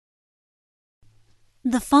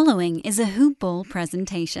The following is a Hoop Ball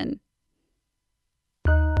presentation.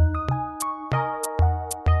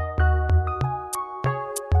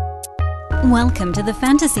 Welcome to the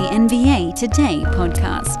Fantasy NBA Today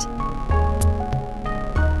podcast.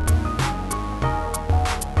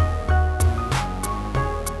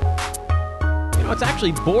 You know, it's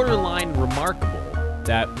actually borderline remarkable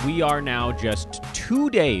that we are now just 2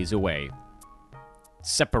 days away,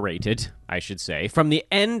 separated, I should say, from the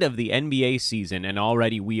end of the NBA season, and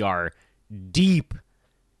already we are deep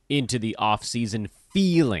into the off-season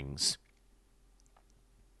feelings.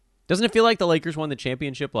 Doesn't it feel like the Lakers won the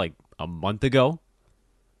championship like a month ago?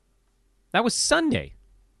 That was Sunday.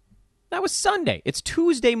 It's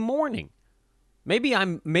Tuesday morning. Maybe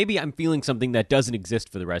I'm feeling something that doesn't exist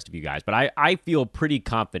for the rest of you guys, but I feel pretty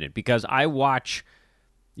confident because I watch,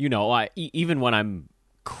 even when I'm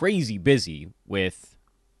crazy busy with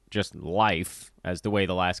just life, as the way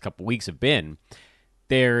the last couple weeks have been,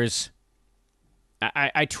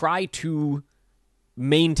 I try to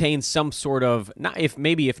maintain some sort of, if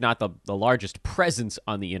not the largest presence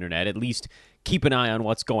on the internet, at least keep an eye on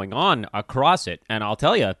what's going on across it. And I'll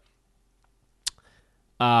tell you,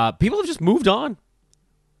 people have just moved on.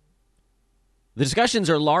 The discussions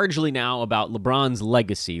are largely now about LeBron's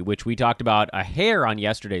legacy, which we talked about a hair on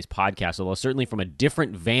yesterday's podcast, although certainly from a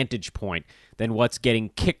different vantage point than what's getting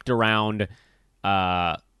kicked around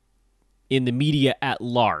in the media at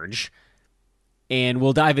large. And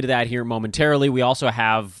we'll dive into that here momentarily. We also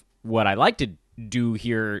have what I like to do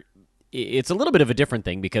here. It's a little bit of a different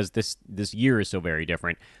thing because this year is so very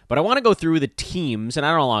different. But I want to go through the teams, and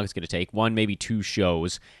I don't know how long it's going to take, one, maybe two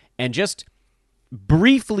shows, and just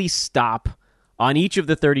briefly stop on each of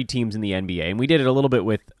the 30 teams in the NBA. And we did it a little bit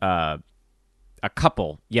with a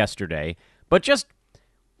couple yesterday. But just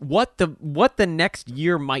what the next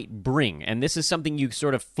year might bring. And this is something you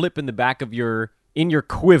sort of flip in the back of your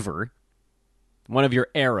quiver, one of your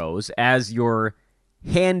arrows, as you're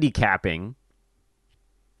handicapping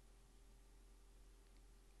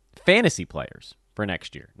fantasy players for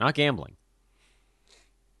next year, not gambling.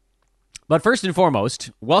 But first and foremost,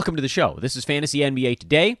 welcome to the show. This is Fantasy NBA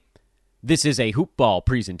Today. This is a Hoop Ball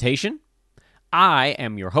presentation. I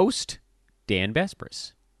am your host, Dan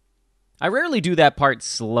Bespris. I rarely do that part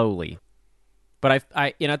slowly, but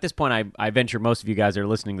I at this point, I venture most of you guys that are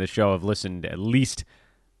listening to the show have listened at least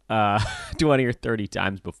 20 or 30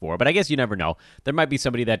 times before, but I guess you never know. There might be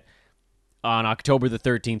somebody that on October the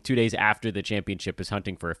 13th, 2 days after the championship, is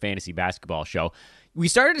hunting for a fantasy basketball show. We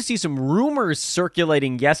started to see some rumors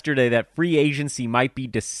circulating yesterday that free agency might be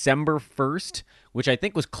December 1st, which I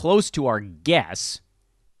think was close to our guess.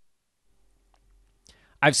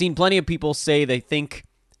 I've seen plenty of people say they think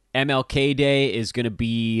MLK Day is going to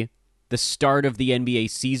be the start of the NBA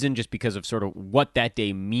season just because of sort of what that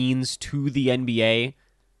day means to the NBA,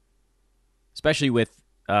 especially with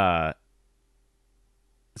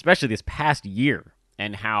especially this past year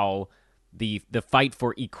and how the fight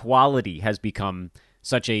for equality has become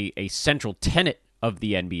such a central tenet of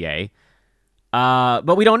the NBA.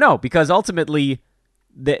 But we don't know because ultimately,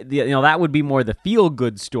 that would be more the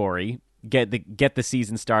feel-good story. Get the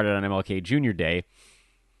season started on MLK Jr. Day.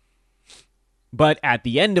 But at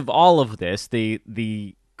the end of all of this,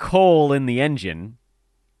 the coal in the engine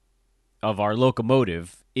of our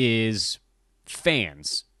locomotive is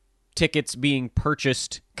fans. Tickets being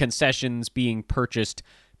purchased, concessions being purchased,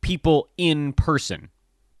 people in person.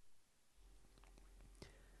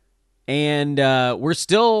 And we're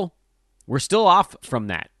still off from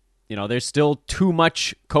that. There's still too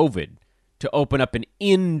much COVID to open up an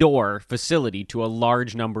indoor facility to a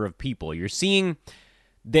large number of people. You're seeing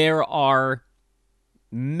there are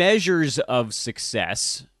measures of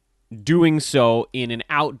success doing so in an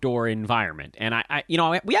outdoor environment. And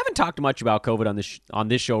we haven't talked much about COVID on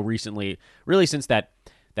this show recently, really since that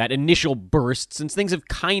initial burst, since things have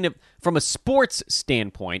kind of, from a sports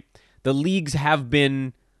standpoint, the leagues have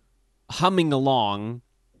been humming along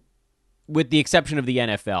with the exception of the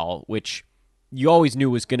NFL, which you always knew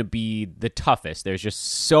was going to be the toughest. There's just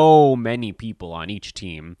so many people on each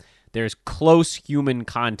team. There's close human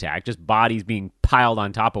contact, just bodies being piled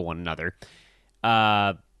on top of one another.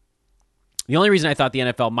 The only reason I thought the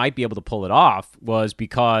NFL might be able to pull it off was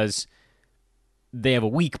because they have a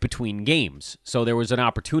week between games. So there was an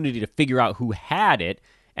opportunity to figure out who had it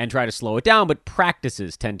and try to slow it down, but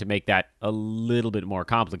practices tend to make that a little bit more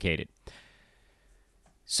complicated.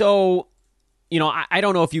 So, I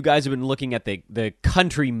don't know if you guys have been looking at the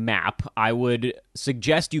country map. I would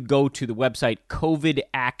suggest you go to the website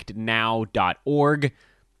covidactnow.org.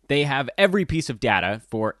 They have every piece of data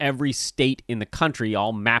for every state in the country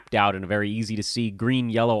all mapped out in a very easy to see green,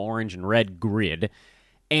 yellow, orange, and red grid.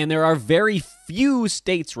 And there are very few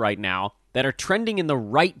states right now that are trending in the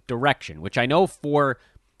right direction, which I know for,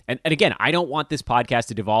 and again, I don't want this podcast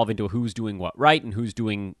to devolve into who's doing what right and who's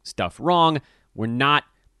doing stuff wrong. We're not,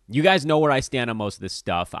 you guys know where I stand on most of this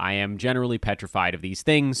stuff. I am generally petrified of these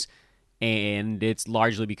things, and it's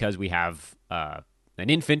largely because we have an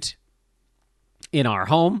infant in our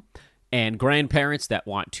home and grandparents that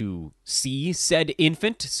want to see said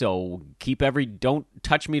infant, so don't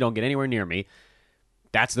touch me, don't get anywhere near me.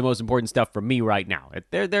 That's the most important stuff for me right now.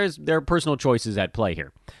 There are personal choices at play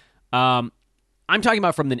here. I'm talking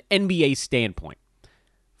about from an NBA standpoint.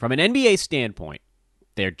 From an NBA standpoint,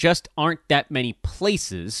 there just aren't that many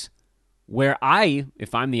places where I,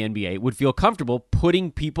 if I'm the NBA, would feel comfortable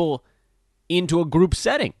putting people into a group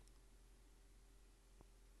setting.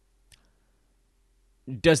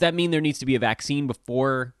 Does that mean there needs to be a vaccine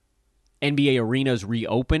before NBA arenas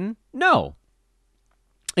reopen? No.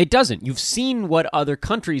 It doesn't. You've seen what other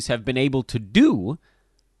countries have been able to do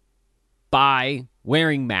by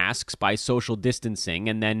wearing masks, by social distancing,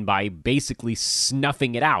 and then by basically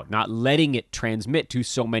snuffing it out, not letting it transmit to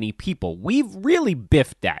so many people. We've really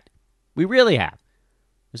biffed that. We really have.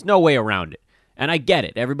 There's no way around it. And I get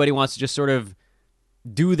it. Everybody wants to just sort of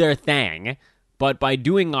do their thing, but by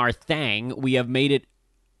doing our thing, we have made it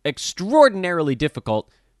extraordinarily difficult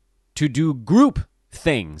to do group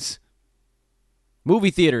things. Movie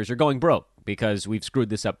theaters are going broke because we've screwed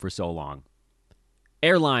this up for so long.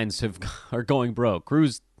 Airlines are going broke.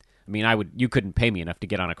 Cruise, I mean, you couldn't pay me enough to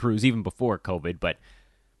get on a cruise even before COVID, but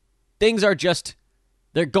things are just,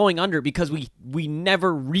 they're going under because we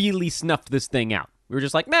never really snuffed this thing out. We were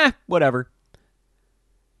just like, meh, whatever.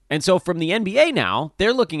 And so from the NBA now,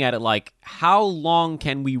 they're looking at it like, how long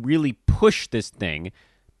can we really push this thing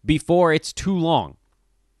before it's too long?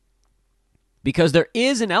 Because there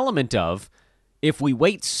is an element of, if we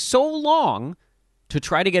wait so long to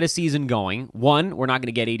try to get a season going, one, we're not going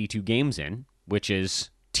to get 82 games in, which is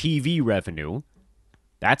TV revenue.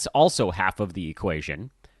 That's also half of the equation.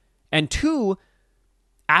 And two,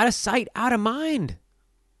 out of sight, out of mind.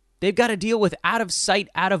 They've got to deal with out of sight,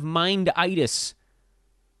 out of mind-itis.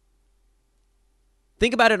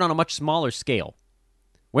 Think about it on a much smaller scale.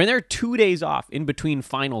 When there are 2 days off in between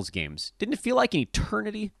finals games, didn't it feel like an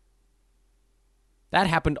eternity? That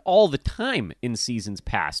happened all the time in seasons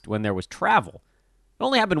past when there was travel. It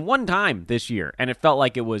only happened one time this year, and it felt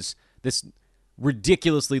like it was this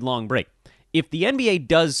ridiculously long break. If the NBA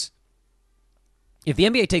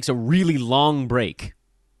takes a really long break,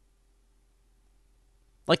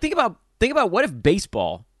 like think about what if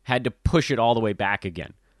baseball had to push it all the way back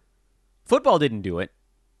again? Football didn't do it.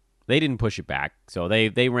 They didn't push it back, so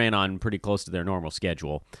they ran on pretty close to their normal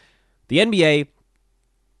schedule. The NBA,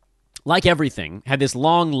 like everything, had this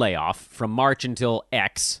long layoff from March until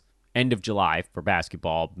X, end of July for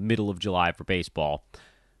basketball, middle of July for baseball.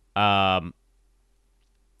 If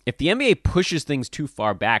the NBA pushes things too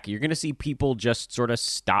far back, you're going to see people just sort of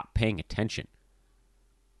stop paying attention.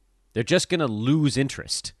 They're just going to lose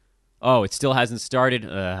interest. Oh, it still hasn't started?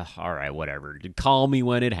 All right, whatever. Call me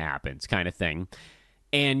when it happens, kind of thing.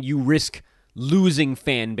 And you risk losing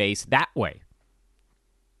fan base that way.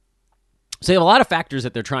 So you have a lot of factors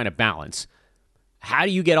that they're trying to balance. How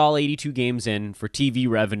do you get all 82 games in for TV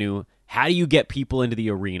revenue? How do you get people into the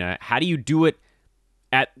arena? How do you do it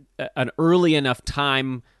at an early enough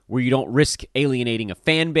time where you don't risk alienating a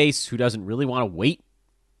fan base who doesn't really want to wait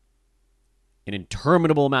an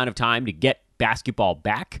interminable amount of time to get basketball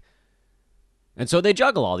back? And so they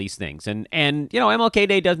juggle all these things. And MLK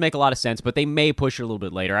Day does make a lot of sense, but they may push it a little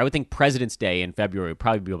bit later. I would think President's Day in February would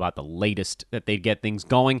probably be about the latest that they'd get things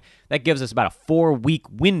going. That gives us about a 4-week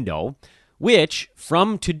window, which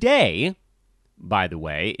from today, by the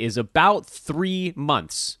way, is about 3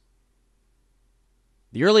 months.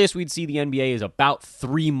 The earliest we'd see the NBA is about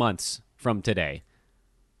 3 months from today.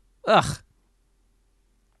 Ugh.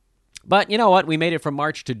 But you know what? We made it from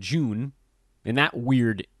March to June. In that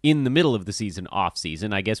weird, in the middle of the season, off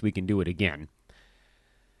season, I guess we can do it again.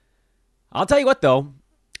 I'll tell you what, though.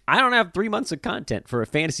 I don't have 3 months of content for a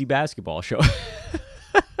fantasy basketball show.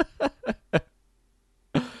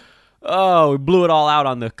 Oh, we blew it all out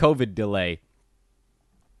on the COVID delay.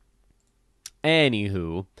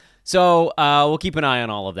 Anywho, so we'll keep an eye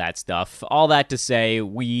on all of that stuff. All that to say,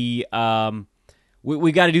 we got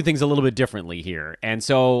to do things a little bit differently here. And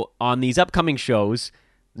so on these upcoming shows,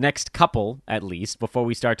 next couple, at least, before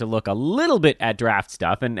we start to look a little bit at draft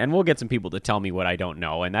stuff, and we'll get some people to tell me what I don't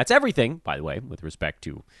know, and that's everything, by the way, with respect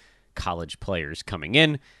to college players coming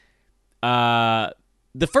in.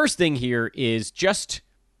 the first thing here is just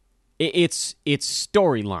it's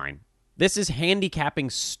storyline. This is handicapping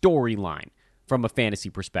storyline from a fantasy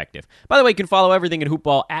perspective. By the way, you can follow everything at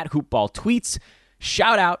Hoopball at Hoopball Tweets.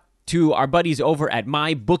 Shout out to our buddies over at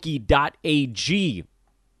mybookie.ag.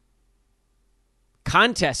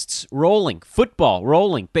 Contests rolling, football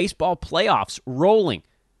rolling, baseball playoffs rolling,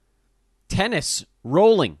 tennis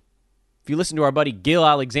rolling. If you listen to our buddy Gil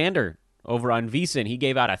Alexander over on VSiN, he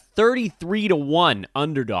gave out a 33-1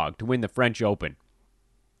 underdog to win the French Open.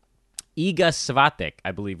 Iga Swiatek,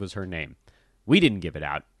 I believe was her name. We didn't give it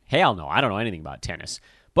out. Hell no, I don't know anything about tennis.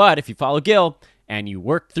 But if you follow Gil and you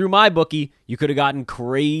worked through MyBookie, you could have gotten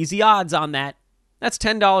crazy odds on that. That's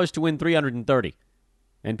 $10 to win $330.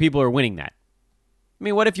 And people are winning that. I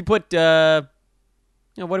mean, what if you put, what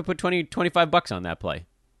if you put $25 on that play?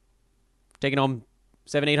 Taking home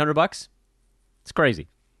 $700-800? It's crazy.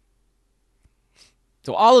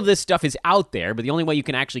 So all of this stuff is out there, but the only way you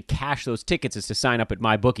can actually cash those tickets is to sign up at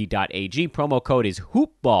mybookie.ag. Promo code is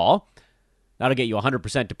HoopBall. That'll get you a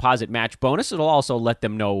 100% deposit match bonus. It'll also let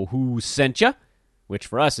them know who sent you, which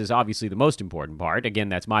for us is obviously the most important part. Again,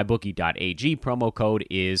 that's mybookie.ag. Promo code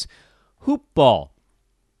is HoopBall.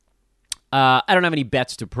 I don't have any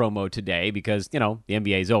bets to promo today because, the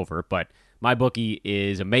NBA is over, but MyBookie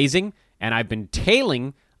is amazing, and I've been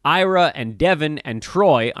tailing Ira and Devin and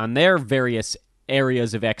Troy on their various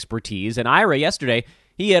areas of expertise. And Ira yesterday,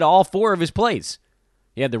 he had all four of his plays.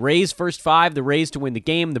 He had the Rays first five, the Rays to win the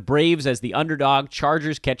game, the Braves as the underdog,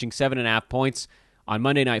 Chargers catching 7.5 points on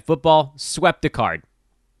Monday Night Football, swept the card.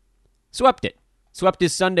 Swept it. Swept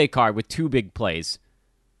his Sunday card with two big plays.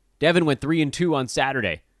 Devin went 3-2 on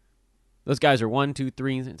Saturday. Those guys are 1, 2,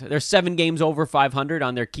 3. They're 7 games over 500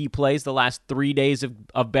 on their key plays the last 3 days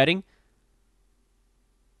of betting.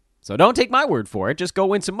 So don't take my word for it. Just go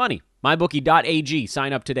win some money. MyBookie.ag.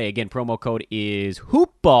 Sign up today. Again, promo code is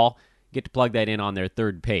HoopBall. Get to plug that in on their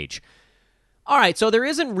third page. All right, so there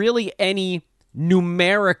isn't really any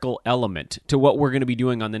numerical element to what we're going to be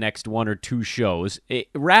doing on the next 1 or 2 shows.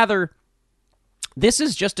 Rather, this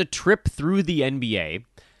is just a trip through the NBA.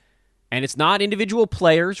 And it's not individual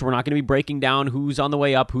players. We're not going to be breaking down who's on the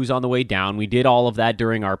way up, who's on the way down. We did all of that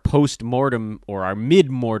during our post-mortem or our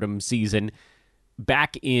mid-mortem season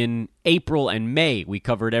back in April and May. We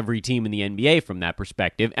covered every team in the NBA from that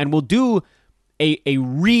perspective. And we'll do a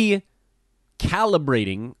recalibrating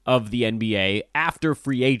of the NBA after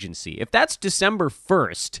free agency. If that's December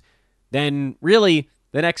 1st, then really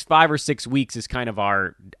the next 5 or 6 weeks is kind of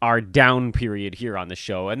our down period here on the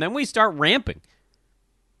show. And then we start ramping.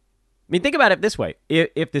 I mean, think about it this way.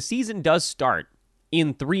 If the season does start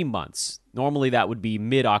in 3 months, normally that would be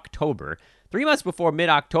mid-October. 3 months before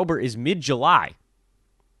mid-October is mid-July.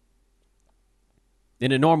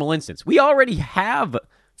 In a normal instance. We already have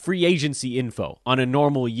free agency info on a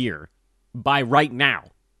normal year by right now.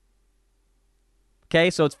 Okay,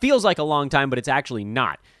 so it feels like a long time, but it's actually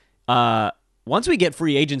not. Once we get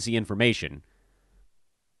free agency information,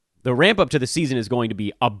 the ramp up to the season is going to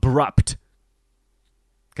be abrupt.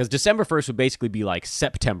 Because December 1st would basically be like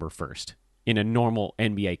September 1st in a normal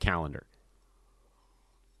NBA calendar.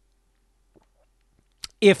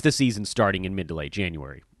 If the season's starting in mid to late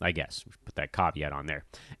January, I guess. Put that caveat on there.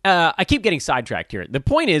 I keep getting sidetracked here. The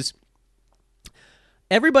point is,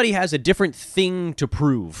 everybody has a different thing to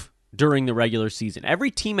prove during the regular season.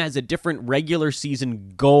 Every team has a different regular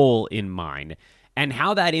season goal in mind, and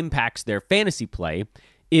how that impacts their fantasy play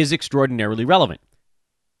is extraordinarily relevant.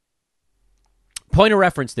 Point of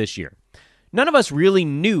reference this year. None of us really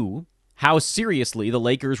knew how seriously the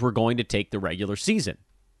Lakers were going to take the regular season.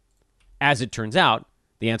 As it turns out,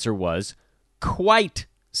 the answer was quite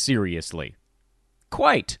seriously.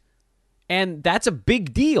 Quite. And that's a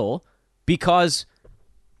big deal because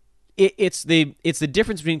it's the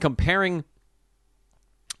difference between comparing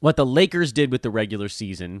what the Lakers did with the regular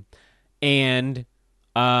season and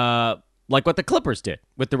like what the Clippers did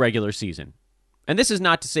with the regular season. And this is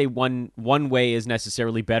not to say one way is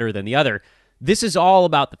necessarily better than the other. This is all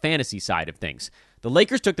about the fantasy side of things. The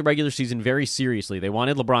Lakers took the regular season very seriously. They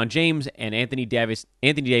wanted LeBron James and Anthony Davis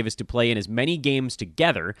to play in as many games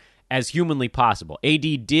together as humanly possible.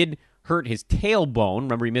 AD did hurt his tailbone.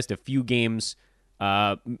 Remember, he missed a few games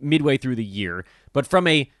midway through the year. But from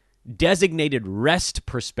a designated rest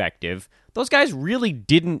perspective, those guys really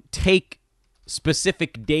didn't take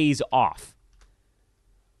specific days off.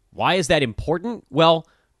 Why is that important? Well,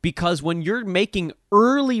 because when you're making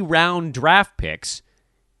early round draft picks,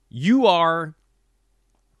 you're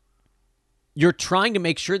trying to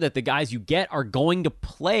make sure that the guys you get are going to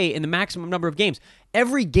play in the maximum number of games.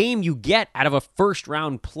 Every game you get out of a first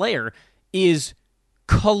round player is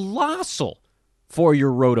colossal for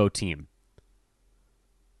your roto team.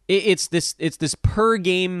 It's this per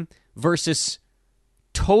game versus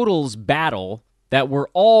totals battle that we're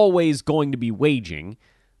always going to be waging.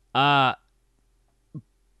 And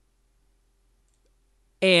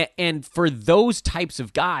for those types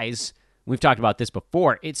of guys, we've talked about this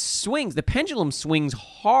before, it swings. The pendulum swings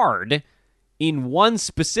hard in one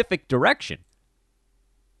specific direction.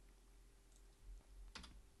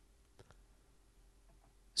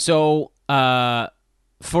 So,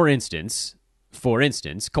 for instance,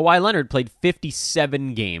 Kawhi Leonard played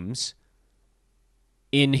 57 games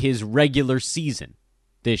in his regular season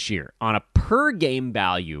this year on a per-game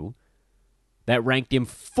value that ranked him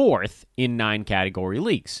 4th in 9 category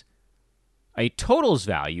leagues. A totals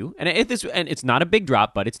value, and it's not a big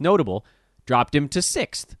drop, but it's notable, dropped him to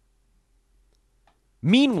 6th.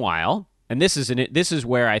 Meanwhile, and this is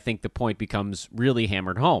where I think the point becomes really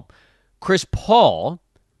hammered home, Chris Paul,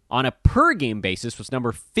 on a per-game basis, was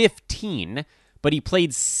number 15, but he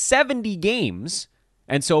played 70 games,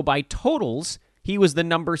 and so by totals, he was the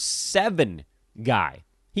number 7 guy.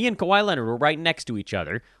 He and Kawhi Leonard were right next to each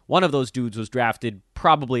other. One of those dudes was drafted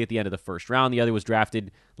probably at the end of the first round. The other was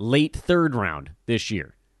drafted late 3rd round this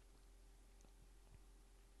year.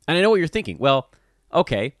 And I know what you're thinking. Well,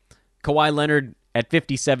 okay, Kawhi Leonard at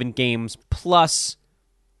 57 games plus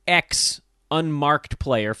X unmarked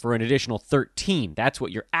player for an additional 13. That's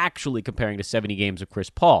what you're actually comparing to 70 games of Chris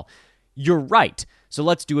Paul. You're right. So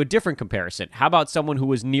let's do a different comparison. How about someone who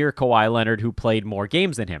was near Kawhi Leonard who played more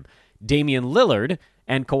games than him? Damian Lillard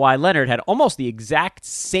and Kawhi Leonard had almost the exact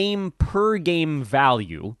same per-game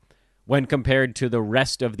value when compared to the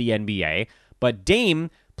rest of the NBA, but Dame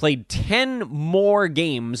played 10 more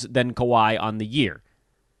games than Kawhi on the year.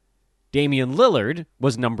 Damian Lillard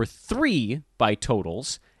was number 3 by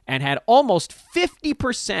totals and had almost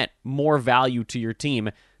 50% more value to your team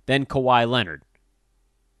than Kawhi Leonard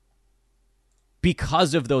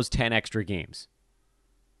because of those 10 extra games.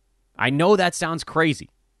 I know that sounds crazy,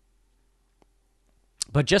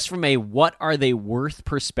 but just from a what are they worth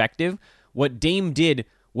perspective, what Dame did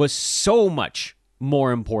was so much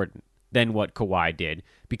more important than what Kawhi did,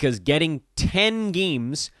 because getting 10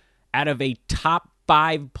 games out of a top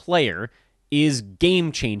 5 player is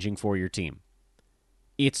game-changing for your team.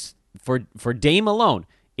 It's for Dame alone,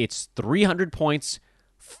 it's 300 points,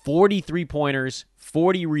 43 pointers,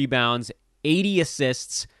 40 rebounds, 80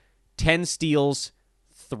 assists, 10 steals,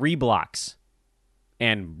 3 blocks,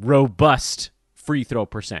 and robust free throw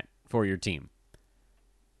percent for your team.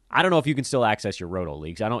 I don't know if you can still access your roto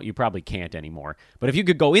leagues. You probably can't anymore. But if you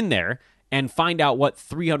could go in there and find out what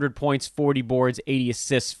 300 points, 40 boards, 80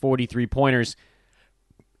 assists, 43 pointers,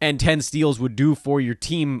 and 10 steals would do for your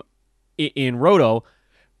team in roto,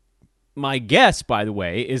 my guess, by the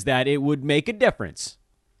way, is that it would make a difference.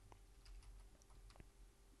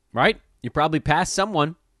 Right? You probably passed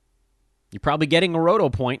someone. You're probably getting a roto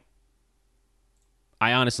point.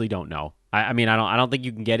 I honestly don't know. I mean, I don't think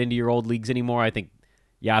you can get into your old leagues anymore. I think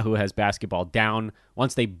Yahoo has basketball down.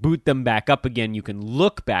 Once they boot them back up again, you can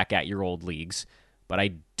look back at your old leagues, but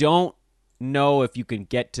I don't know if you can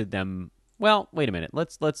get to them. Well, wait a minute.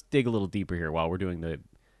 Let's dig a little deeper here while we're doing the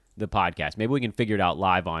podcast. Maybe we can figure it out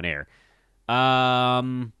live on air.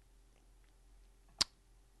 Oh,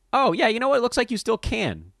 yeah, you know what? It looks like you still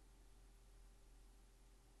can.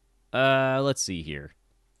 Let's see here.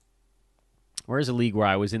 Where's a league where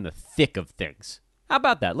I was in the thick of things? How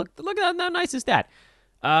about that? Look at how nice is that?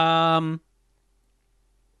 All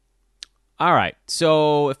right.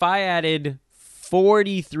 So if I added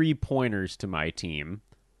 43 pointers to my team,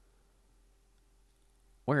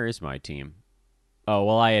 where is my team? Oh,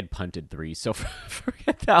 well, I had punted 3, so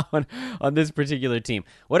forget that one on this particular team.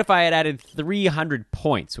 What if I had added 300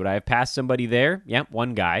 points? Would I have passed somebody there? Yep,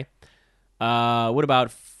 one guy. What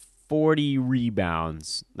about 40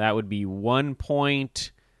 rebounds? That would be 1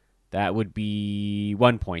 point. That would be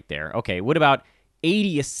 1 point there. Okay, what about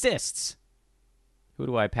 80 assists? Who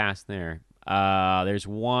do I pass there? There's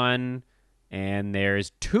 1, and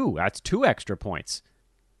there's 2. That's 2 extra points.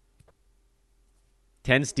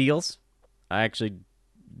 10 steals? I actually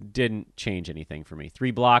didn't change anything for me.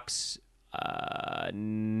 3 blocks?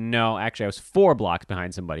 No, actually I was 4 blocks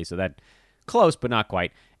behind somebody, so that close, but not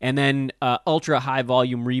quite. And then ultra high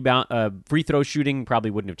volume rebound, free throw shooting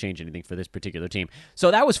probably wouldn't have changed anything for this particular team.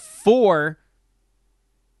 So that was 3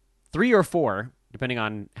 or 4, depending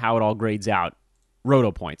on how it all grades out,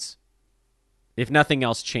 roto points. If nothing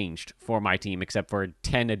else changed for my team except for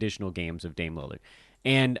 10 additional games of Dame Lillard.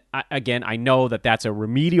 And again, I know that that's a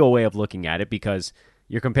remedial way of looking at it because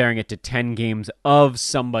you're comparing it to 10 games of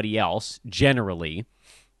somebody else, generally.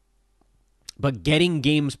 But getting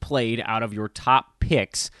games played out of your top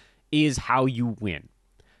picks is how you win.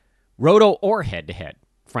 Roto or head-to-head,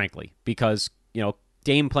 frankly, because,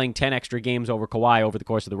 Dame playing 10 extra games over Kawhi over the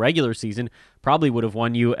course of the regular season probably would have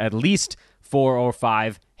won you at least 4 or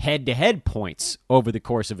 5 head-to-head points over the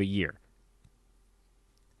course of a year.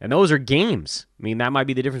 And those are games. I mean, that might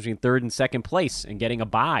be the difference between third and second place and getting a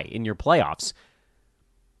bye in your playoffs.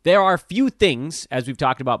 There are few things, as we've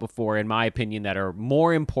talked about before, in my opinion, that are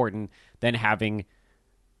more important than having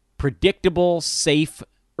predictable, safe,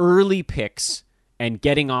 early picks and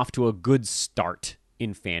getting off to a good start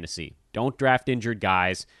in fantasy. Don't draft injured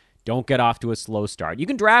guys. Don't get off to a slow start. You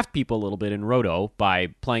can draft people a little bit in Roto by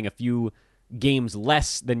playing a few games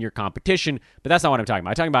less than your competition, but that's not what I'm talking about.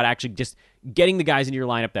 I'm talking about actually just getting the guys into your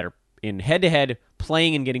lineup that are in head-to-head,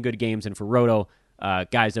 playing and getting good games, and for Roto,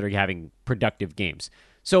 guys that are having productive games.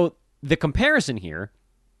 So the comparison here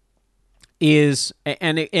is,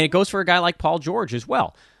 and it goes for a guy like Paul George as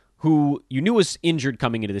well, who you knew was injured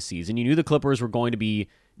coming into the season. You knew the Clippers were going to be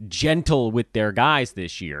gentle with their guys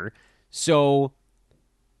this year. So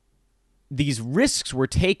these risks we're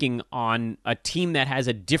taking on a team that has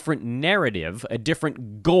a different narrative, a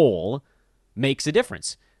different goal, makes a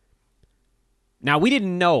difference. Now, we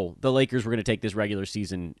didn't know the Lakers were going to take this regular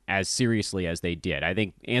season as seriously as they did. I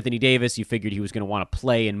think Anthony Davis, you figured he was going to want to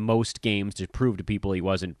play in most games to prove to people he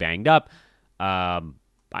wasn't banged up. I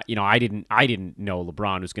didn't know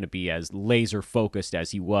LeBron was going to be as laser focused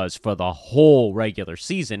as he was for the whole regular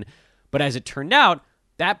season. But as it turned out,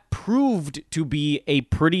 that proved to be a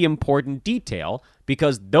pretty important detail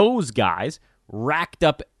because those guys racked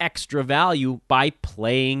up extra value by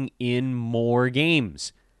playing in more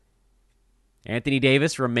games. Anthony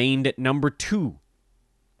Davis remained at number 2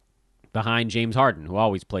 behind James Harden, who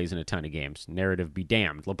always plays in a ton of games. Narrative be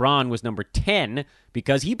damned. LeBron was number 10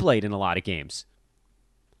 because he played in a lot of games.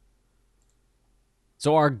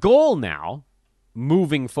 So our goal now,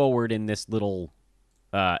 moving forward in this little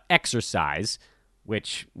exercise,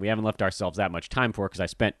 which we haven't left ourselves that much time for because I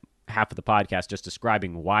spent half of the podcast just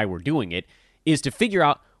describing why we're doing it, is to figure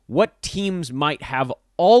out what teams might have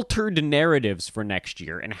altered narratives for next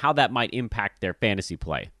year and how that might impact their fantasy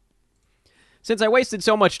play. Since I wasted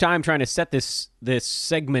so much time trying to set this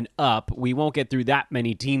segment up, we won't get through that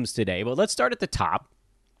many teams today, but let's start at the top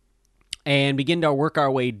and begin to work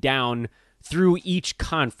our way down through each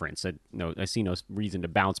conference. I see no reason to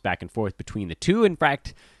bounce back and forth between the two. In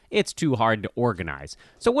fact, it's too hard to organize.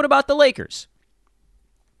 So what about the Lakers?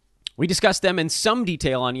 We discussed them in some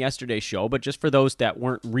detail on yesterday's show, but just for those that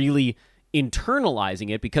weren't really internalizing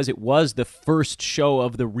it because it was the first show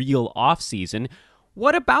of the real offseason,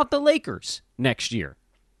 what about the Lakers next year?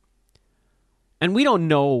 And we don't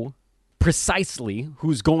know precisely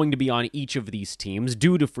who's going to be on each of these teams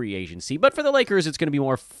due to free agency, but for the Lakers, it's going to be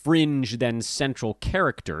more fringe than central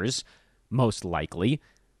characters, most likely.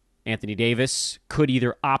 Anthony Davis could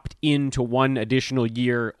either opt into one additional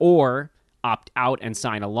year or opt out and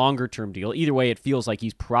sign a longer-term deal. Either way, it feels like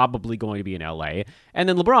he's probably going to be in LA. And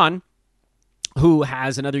then LeBron, who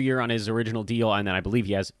has another year on his original deal, and then I believe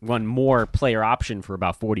he has one more player option for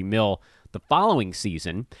about $40 million the following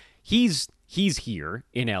season. He's here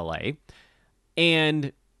in LA,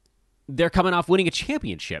 and they're coming off winning a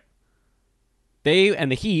championship. They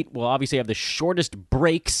and the Heat will obviously have the shortest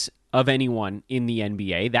breaks of anyone in the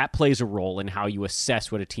NBA. That plays a role in how you assess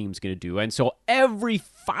what a team's going to do. And so every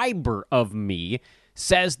fiber of me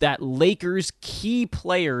says that Lakers key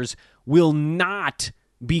players will not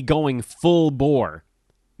be going full bore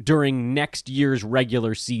during next year's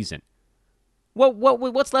regular season.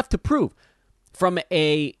 What's left to prove? From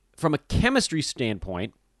a chemistry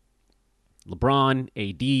standpoint, LeBron,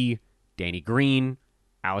 AD, Danny Green,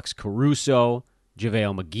 Alex Caruso,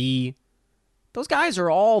 JaVale McGee, those guys are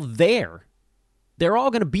all there. They're all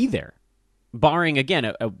going to be there. Barring, again,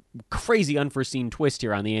 a crazy unforeseen twist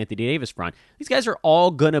here on the Anthony Davis front. These guys are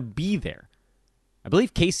all going to be there. I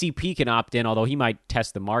believe KCP can opt in, although he might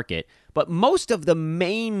test the market. But most of the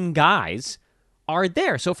main guys are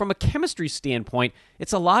there. So from a chemistry standpoint,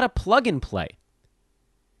 it's a lot of plug and play.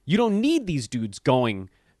 You don't need these dudes going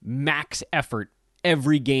max effort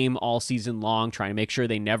every game all season long, trying to make sure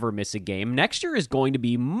they never miss a game. Next year is going to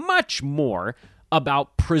be much more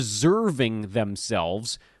about preserving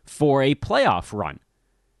themselves for a playoff run.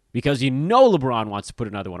 Because you know LeBron wants to put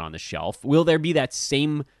another one on the shelf. Will there be that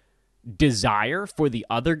same desire for the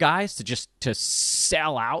other guys to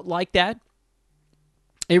sell out like that?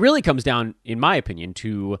 It really comes down, in my opinion,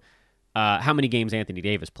 to how many games Anthony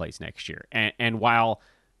Davis plays next year. And while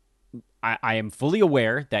I am fully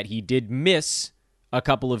aware that he did miss a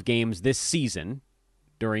couple of games this season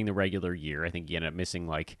during the regular year, I think he ended up missing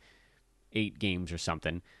 8 games or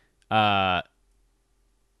something.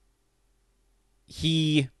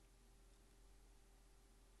 He...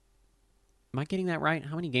 Am I getting that right?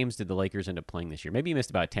 How many games did the Lakers end up playing this year? Maybe he missed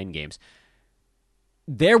about 10 games.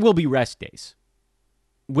 There will be rest days,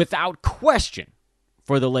 without question,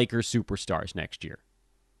 for the Lakers superstars next year.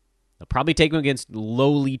 They'll probably take them against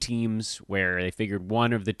lowly teams where they figured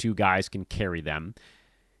one of the two guys can carry them.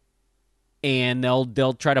 And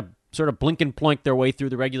they'll try to sort of blink and plunk their way through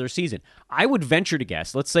the regular season. I would venture to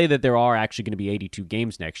guess, let's say that there are actually going to be 82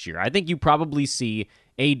 games next year. I think you probably see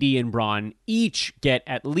AD and Bron each get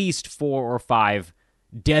at least 4 or 5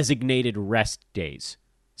 designated rest days,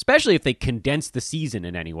 especially if they condense the season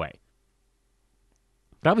in any way.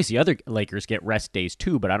 But obviously other Lakers get rest days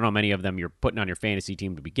too, but I don't know how many of them you're putting on your fantasy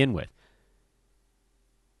team to begin with.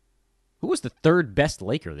 Who was the third best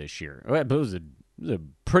Laker this year? It was a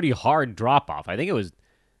pretty hard drop-off. I think it was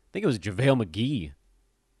JaVale McGee.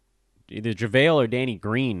 Either JaVale or Danny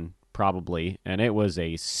Green, probably. And it was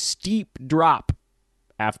a steep drop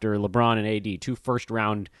after LeBron and AD. 2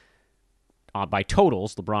 first-round by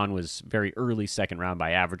totals. LeBron was very early second round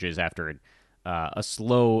by averages after a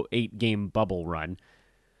slow 8-game bubble run.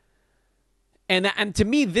 And to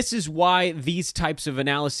me, this is why these types of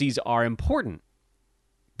analyses are important.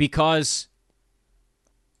 Because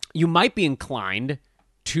you might be inclined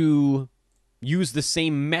to use the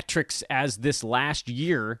same metrics as this last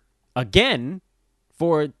year again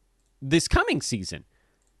for this coming season.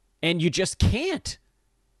 And you just can't.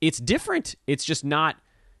 It's different. It's just not,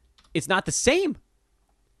 it's not the same.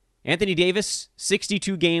 Anthony Davis,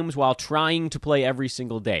 62 games while trying to play every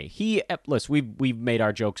single day. Listen, we've made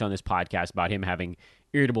our jokes on this podcast about him having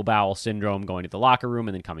irritable bowel syndrome, going to the locker room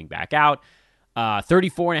and then coming back out.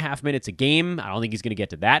 34 and a half minutes a game. I don't think he's going to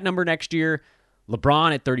get to that number next year.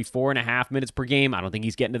 LeBron at 34 and a half minutes per game. I don't think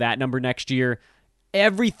he's getting to that number next year.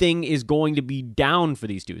 Everything is going to be down for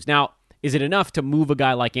these dudes. Now, is it enough to move a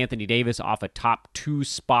guy like Anthony Davis off a top 2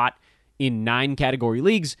 spot in 9 category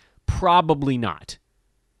leagues? Probably not.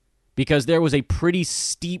 Because there was a pretty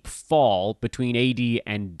steep fall between AD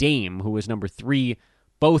and Dame, who was number 3,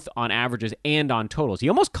 both on averages and on totals. He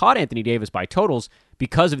almost caught Anthony Davis by totals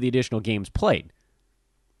because of the additional games played.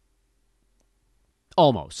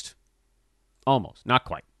 Almost. Not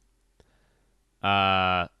quite.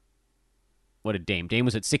 What did Dame? Dame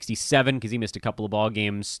was at 67 because he missed a couple of ball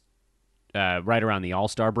games right around the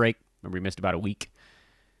All-Star break. Remember, he missed about a week.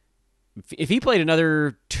 If he played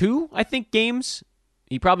another 2, I think, games,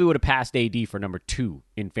 he probably would have passed AD for number 2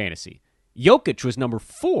 in fantasy. Jokic was number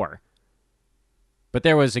 4. But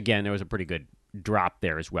there was a pretty good drop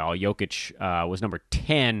there as well. Jokic was number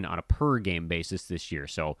 10 on a per-game basis this year.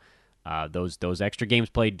 So those extra games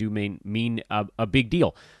played do mean a big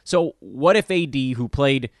deal. So what if AD, who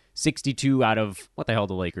played 62 out of, what the hell,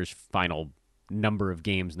 the Lakers' final number of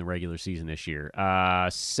games in the regular season this year?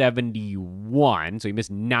 71. So he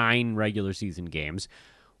missed 9 regular season games.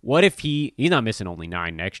 What if he's not missing only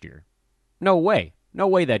 9 next year? No way. No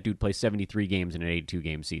way that dude plays 73 games in an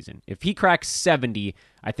 82-game season. If he cracks 70,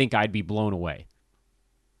 I think I'd be blown away.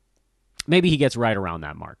 Maybe he gets right around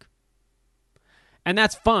that mark. And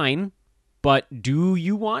that's fine, but do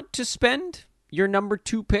you want to spend your number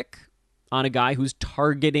 2 pick on a guy who's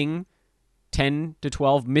targeting 10 to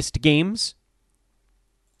 12 missed games?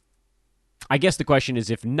 I guess the question is,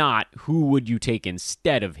 if not, who would you take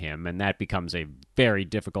instead of him? And that becomes a very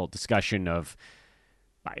difficult discussion of,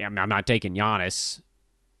 I'm not taking Giannis.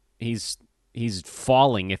 He's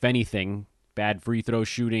falling, if anything. Bad free throw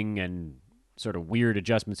shooting and sort of weird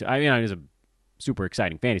adjustments. I mean, he's a super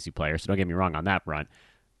exciting fantasy player, so don't get me wrong on that front.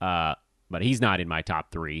 But he's not in my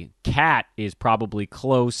top 3. Cat is probably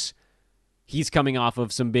close. He's coming off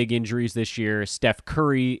of some big injuries this year. Steph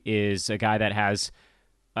Curry is a guy that has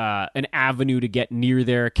an avenue to get near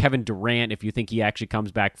there. Kevin Durant, if you think he actually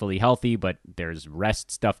comes back fully healthy, but there's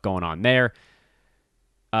rest stuff going on there.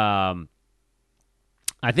 I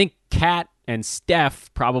think Cat and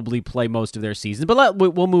Steph probably play most of their seasons, but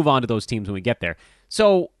we'll move on to those teams when we get there.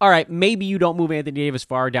 So, all right, maybe you don't move Anthony Davis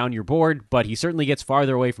far down your board, but he certainly gets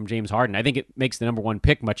farther away from James Harden. I think it makes the number 1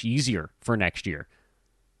 pick much easier for next year.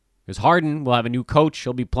 Because Harden will have a new coach.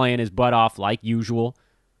 He'll be playing his butt off like usual.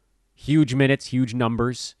 Huge minutes, huge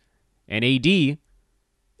numbers. And AD,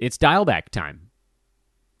 it's dial-back time.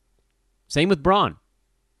 Same with Bron.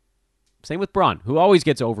 Who always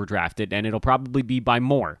gets overdrafted, and it'll probably be by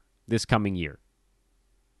more this coming year.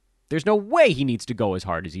 There's no way he needs to go as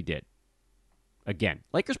hard as he did. Again,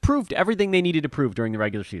 Lakers proved everything they needed to prove during the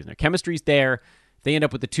regular season. Their chemistry's there. If they end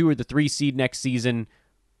up with the 2 or the 3 seed next season,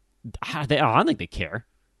 I don't think they care.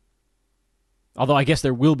 Although I guess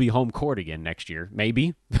there will be home court again next year.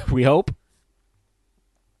 Maybe. We hope.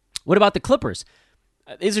 What about the Clippers?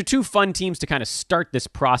 These are two fun teams to kind of start this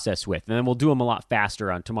process with, and then we'll do them a lot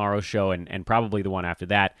faster on tomorrow's show and probably the one after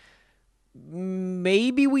that.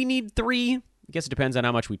 Maybe we need three. I guess it depends on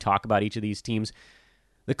how much we talk about each of these teams.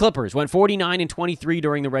 The Clippers went 49-23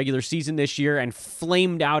 during the regular season this year and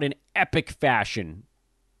flamed out in epic fashion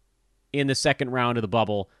in the second round of the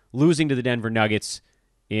bubble, losing to the Denver Nuggets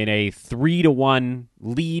in a 3-1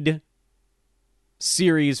 lead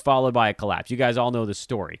series followed by a collapse. You guys all know the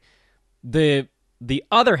story. The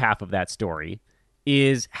other half of that story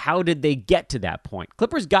is, how did they get to that point?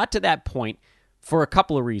 Clippers got to that point for a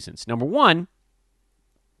couple of reasons. Number one,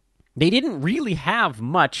 they didn't really have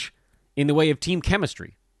much in the way of team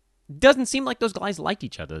chemistry. It doesn't seem like those guys liked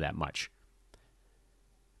each other that much.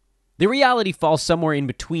 The reality falls somewhere in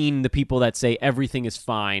between the people that say everything is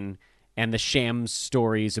fine and the shams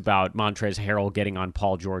stories about Montrezl Harrell getting on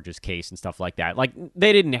Paul George's case and stuff like that. Like,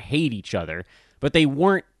 they didn't hate each other, but they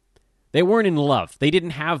weren't in love. They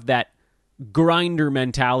didn't have that grinder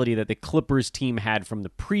mentality that the Clippers team had from the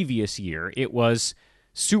previous year. It was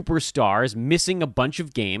superstars missing a bunch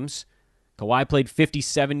of games. Kawhi played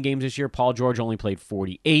 57 games this year. Paul George only played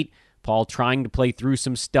 48. Paul trying to play through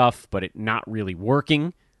some stuff, but it not really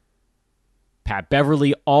working. Pat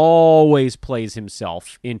Beverly always plays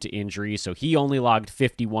himself into injury, so he only logged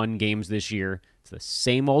 51 games this year. It's the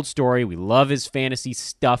same old story. We love his fantasy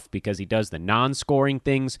stuff because he does the non-scoring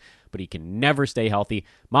things, but he can never stay healthy.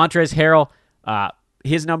 Montrezl Harrell,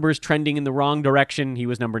 his numbers trending in the wrong direction. He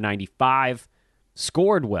was number 95.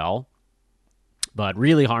 Scored well, but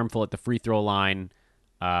really harmful at the free throw line.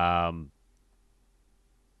 And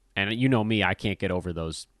you know me, I can't get over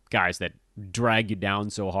those guys that drag you down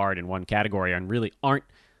so hard in one category and really aren't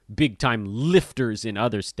big-time lifters in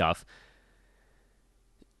other stuff.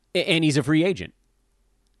 And he's a free agent.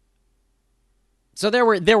 So there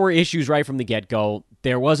were issues right from the get-go.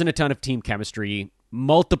 There wasn't a ton of team chemistry.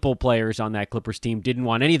 Multiple players on that Clippers team didn't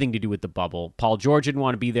want anything to do with the bubble. Paul George didn't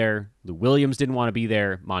want to be there. Lou Williams didn't want to be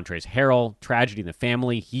there. Montrezl Harrell, tragedy in the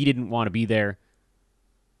family. He didn't want to be there.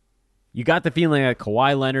 You got the feeling that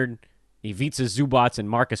Kawhi Leonard, Ivica Zubac, and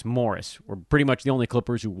Marcus Morris were pretty much the only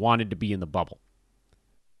Clippers who wanted to be in the bubble.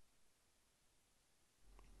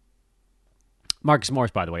 Marcus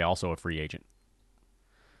Morris, by the way, also a free agent.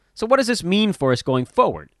 So what does this mean for us going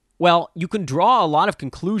forward? Well, you can draw a lot of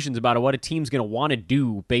conclusions about what a team's going to want to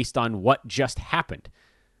do based on what just happened.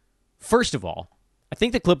 First of all, I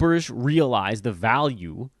think the Clippers realize the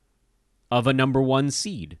value of a number one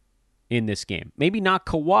seed in this game. Maybe not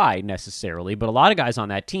Kawhi necessarily, but a lot of guys on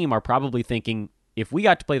that team are probably thinking, if we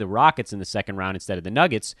got to play the Rockets in the second round instead of the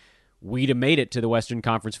Nuggets, we'd have made it to the Western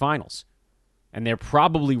Conference Finals. And they're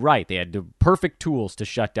probably right. They had the perfect tools to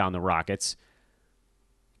shut down the Rockets.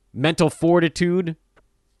 Mental fortitude,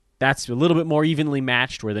 that's a little bit more evenly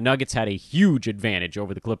matched, where the Nuggets had a huge advantage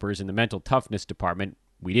over the Clippers in the mental toughness department.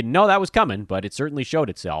 We didn't know that was coming, but it certainly showed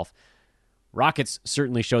itself. Rockets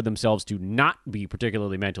certainly showed themselves to not be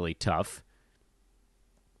particularly mentally tough.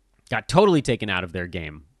 Got totally taken out of their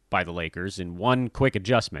game by the Lakers in one quick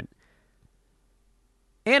adjustment.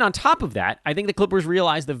 And on top of that, I think the Clippers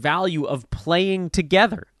realized the value of playing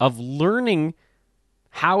together, of learning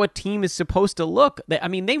how a team is supposed to look. I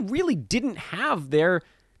mean, they really didn't have their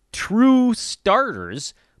true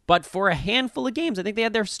starters, but for a handful of games. I think they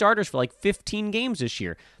had their starters for like 15 games this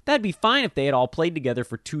year. That'd be fine if they had all played together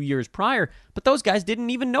for 2 years prior, but those guys didn't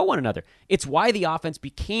even know one another. It's why the offense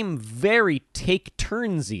became very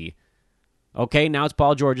take-turnsy. Okay, now it's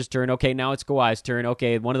Paul George's turn. Okay, now it's Kawhi's turn.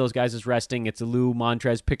 Okay, one of those guys is resting. It's a Lou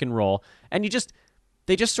Montrez pick and roll. And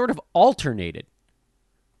they just sort of alternated.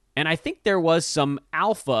 And I think there was some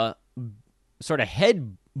alpha sort of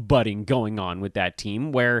head-butting going on with that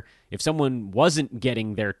team, where if someone wasn't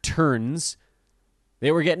getting their turns,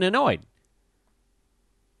 they were getting annoyed.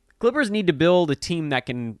 Clippers need to build a team that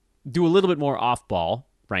can do a little bit more off-ball,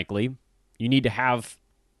 frankly. You need to have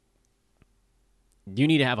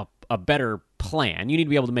a better plan. You need to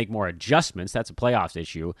be able to make more adjustments. That's a playoffs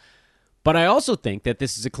issue. But I also think that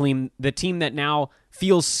this is the team that now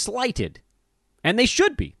feels slighted. And they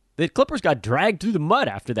should be. The Clippers got dragged through the mud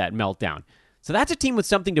after that meltdown. So that's a team with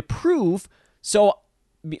something to prove. So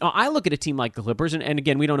I look at a team like the Clippers, and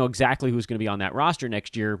again, we don't know exactly who's going to be on that roster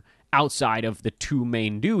next year outside of the two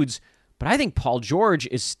main dudes, but I think Paul George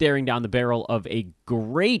is staring down the barrel of a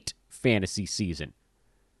great fantasy season.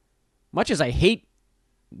 Much as I hate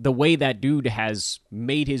the way that dude has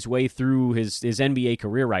made his way through his NBA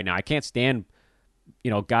career right now, I can't stand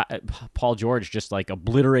Paul George just like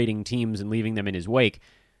obliterating teams and leaving them in his wake.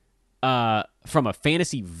 From a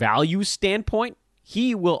fantasy value standpoint,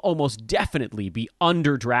 he will almost definitely be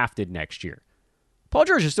underdrafted next year. Paul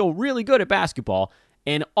George is still really good at basketball,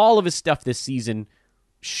 and all of his stuff this season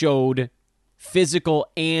showed physical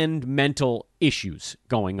and mental issues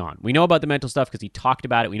going on. We know about the mental stuff because he talked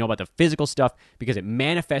about it. We know about the physical stuff because it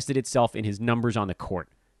manifested itself in his numbers on the court.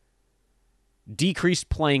 Decreased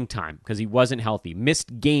playing time because he wasn't healthy.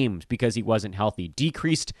 Missed games because he wasn't healthy.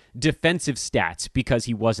 Decreased defensive stats because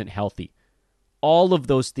he wasn't healthy. All of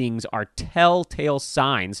those things are telltale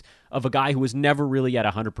signs of a guy who was never really at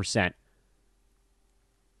 100%.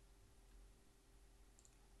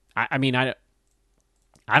 I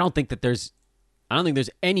don't think there's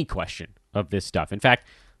any question of this stuff. In fact,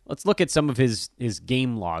 let's look at some of his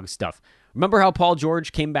game log stuff. Remember how Paul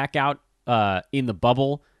George came back out in the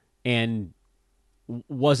bubble and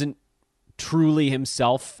wasn't truly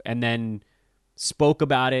himself, and then spoke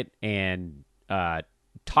about it and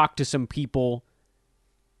talked to some people,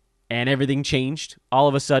 and everything changed all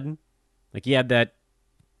of a sudden? Like, he had that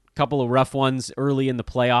couple of rough ones early in the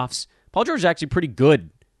playoffs. Paul George is actually pretty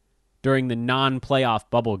good during the non-playoff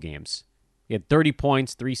bubble games. He had 30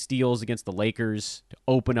 points, 3 steals against the Lakers to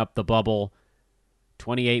open up the bubble.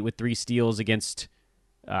 28 with 3 steals against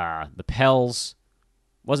the Pels.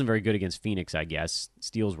 Wasn't very good against Phoenix, I guess.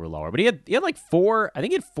 Steals were lower. But he had like 4, I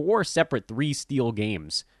think he had 4 separate 3-steal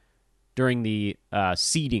games during the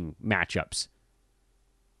seeding matchups.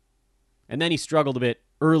 And then he struggled a bit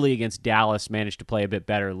early against Dallas, managed to play a bit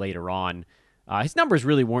better later on. His numbers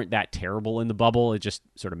really weren't that terrible in the bubble. It just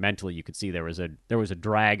sort of mentally you could see there was a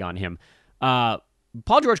drag on him.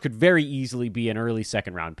 Paul George could very easily be an early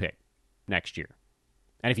second-round pick next year.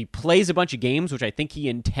 And if he plays a bunch of games, which I think he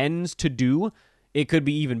intends to do, it could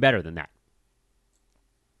be even better than that.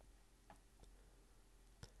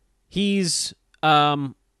 He's,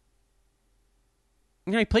 he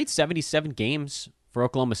played 77 games for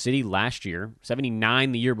Oklahoma City last year,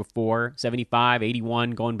 79 the year before, 75,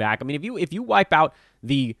 81 going back. I mean, if you wipe out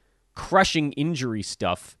the crushing injury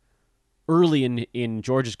stuff early in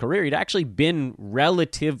George's career, he'd actually been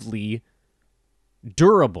relatively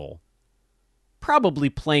durable, probably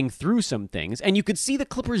playing through some things. And you could see the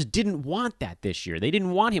Clippers didn't want that this year. They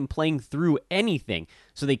didn't want him playing through anything.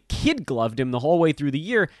 So they kid-gloved him the whole way through the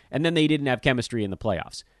year, and then they didn't have chemistry in the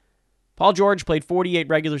playoffs. Paul George played 48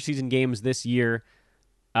 regular season games this year,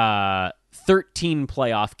 13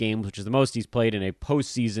 playoff games, which is the most he's played in a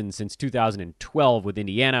postseason since 2012 with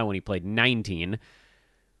Indiana when he played 19.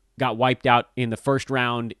 Got wiped out in the first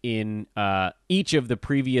round in each of the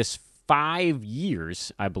previous 5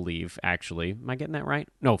 years, I believe, actually. Am I getting that right?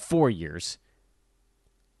 No, 4 years.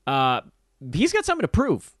 He's got something to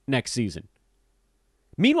prove next season.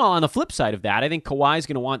 Meanwhile, on the flip side of that, I think Kawhi's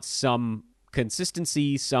going to want some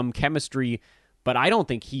consistency, some chemistry, but I don't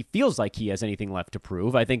think he feels like he has anything left to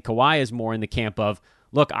prove. I think Kawhi is more in the camp of,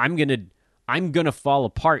 look, I'm gonna fall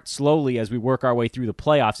apart slowly as we work our way through the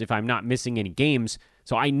playoffs if I'm not missing any games,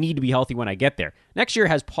 so I need to be healthy when I get there. Next year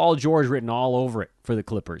has Paul George written all over it for the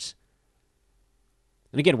Clippers.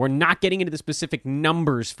 And again, we're not getting into the specific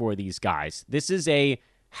numbers for these guys. This is a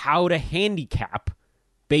how to handicap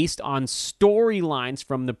based on storylines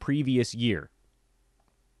from the previous year.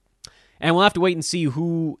 And we'll have to wait and see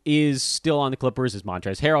who is still on the Clippers. Is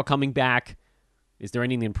Montrezl Harrell coming back? Is there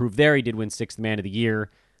anything to improve there? He did win 6th Man of the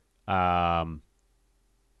Year. Are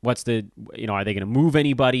they going to move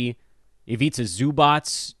anybody? Ivica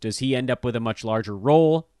Zubac, does he end up with a much larger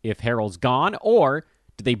role if Harrell's gone? Or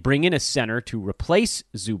do they bring in a center to replace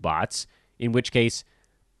Zubac? In which case,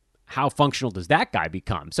 how functional does that guy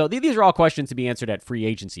become? So these are all questions to be answered at free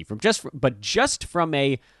agency. Just from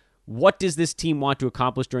a what does this team want to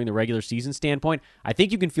accomplish during the regular season standpoint, I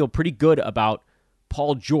think you can feel pretty good about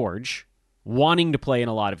Paul George wanting to play in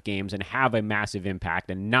a lot of games and have a massive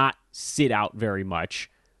impact and not sit out very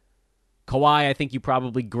much. Kawhi, I think you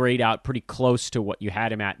probably grade out pretty close to what you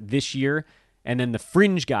had him at this year. And then the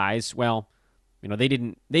fringe guys, well, they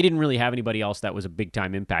didn't really have anybody else that was a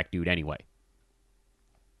big-time impact dude anyway.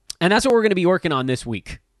 And that's what we're going to be working on this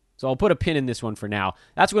week. So I'll put a pin in this one for now.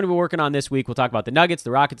 That's what we're going to be working on this week. We'll talk about the Nuggets,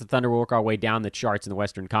 the Rockets, the Thunder. We'll work our way down the charts in the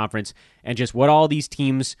Western Conference and just what all these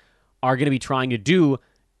teams are going to be trying to do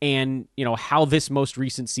and, how this most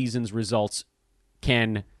recent season's results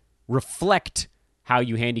can reflect how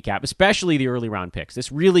you handicap, especially the early round picks.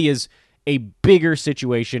 This really is a bigger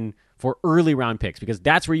situation for early round picks because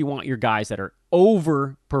that's where you want your guys that are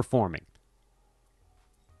overperforming,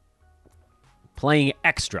 playing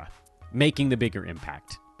extra, making the bigger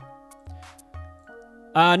impact.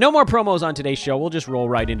 No more promos on today's show. We'll just roll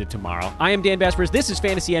right into tomorrow. I am Dan Vespers. This is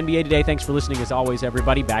Fantasy NBA Today. Thanks for listening as always,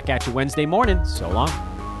 everybody. Back at you Wednesday morning. So long.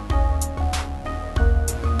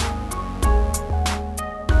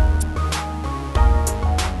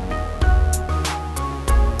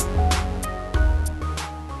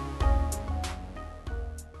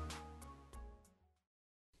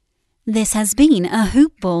 This has been a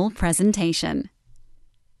Hoop Ball presentation.